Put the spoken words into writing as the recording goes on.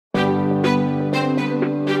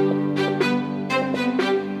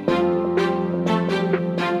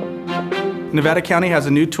Nevada County has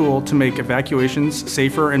a new tool to make evacuations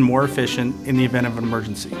safer and more efficient in the event of an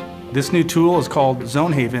emergency. This new tool is called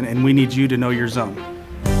Zone Haven, and we need you to know your zone.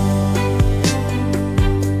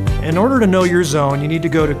 In order to know your zone, you need to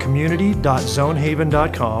go to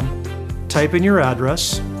community.zonehaven.com, type in your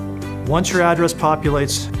address. Once your address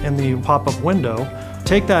populates in the pop-up window,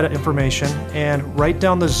 take that information and write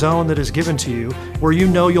down the zone that is given to you where you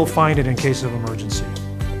know you'll find it in case of emergency.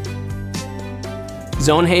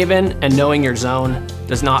 Zone Haven and knowing your zone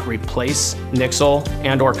does not replace Nixle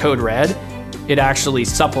and/or Code Red. It actually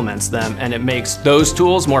supplements them, and it makes those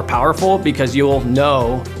tools more powerful because you'll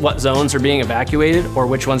know what zones are being evacuated or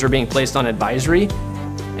which ones are being placed on advisory.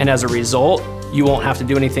 And as a result, you won't have to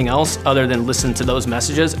do anything else other than listen to those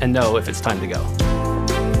messages and know if it's time to go.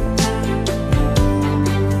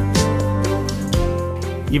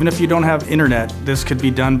 Even if you don't have internet, this could be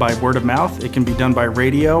done by word of mouth, it can be done by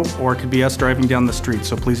radio, or it could be us driving down the street,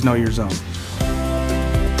 so please know your zone.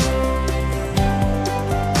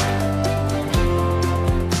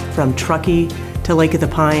 From Truckee to Lake of the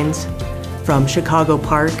Pines, from Chicago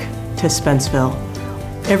Park to Spenceville,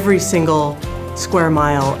 every single square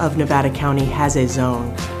mile of Nevada County has a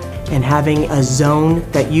zone. And having a zone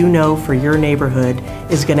that you know for your neighborhood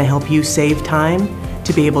is going to help you save time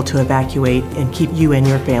to be able to evacuate and keep you and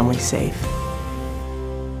your family safe.